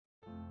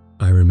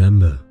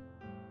remember,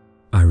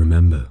 I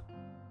remember,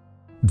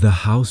 the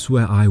house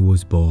where I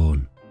was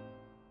born,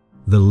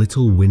 the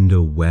little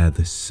window where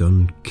the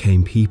sun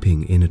came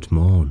peeping in at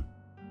morn.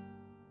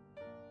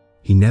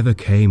 He never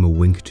came a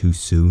wink too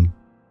soon,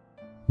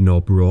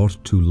 nor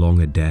brought too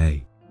long a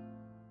day.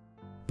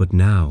 But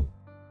now,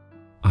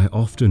 I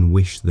often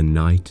wish the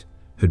night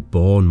had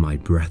borne my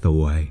breath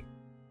away.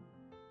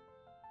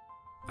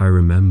 I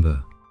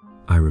remember,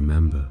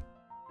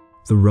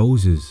 the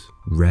roses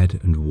red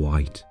and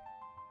white,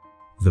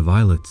 the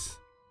violets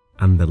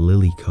and the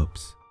lily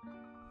cups,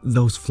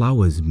 those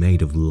flowers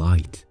made of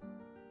light,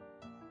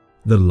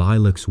 the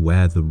lilacs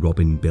where the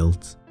robin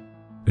built,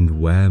 and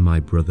where my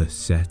brother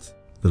set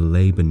the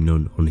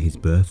laburnum on his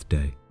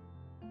birthday.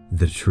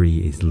 The tree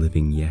is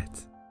living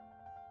yet.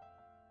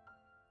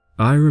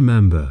 I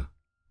remember,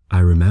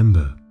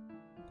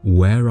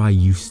 where I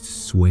used to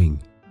swing,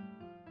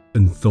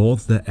 and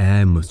thought the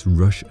air must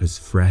rush as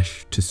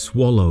fresh to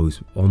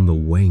swallows on the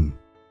wing.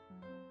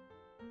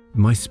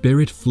 My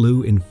spirit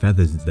flew in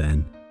feathers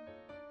then,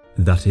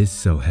 that is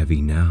so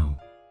heavy now,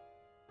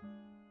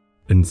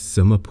 and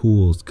summer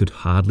pools could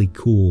hardly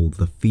cool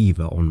the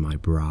fever on my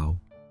brow.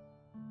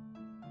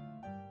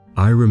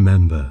 I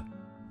remember,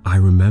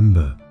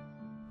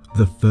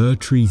 the fir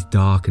trees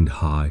dark and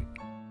high.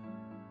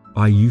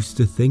 I used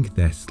to think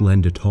their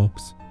slender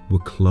tops were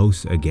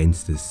close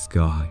against the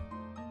sky.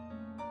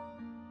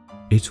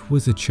 It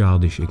was a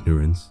childish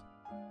ignorance,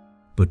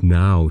 but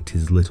now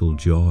 'tis little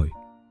joy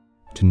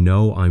to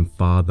know I'm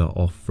farther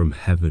off from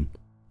heaven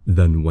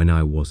than when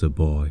I was a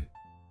boy.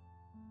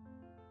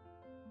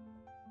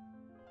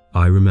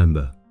 I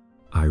remember,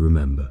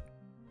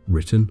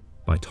 written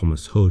by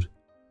Thomas Hood,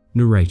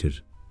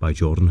 narrated by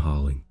Jordan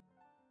Harling.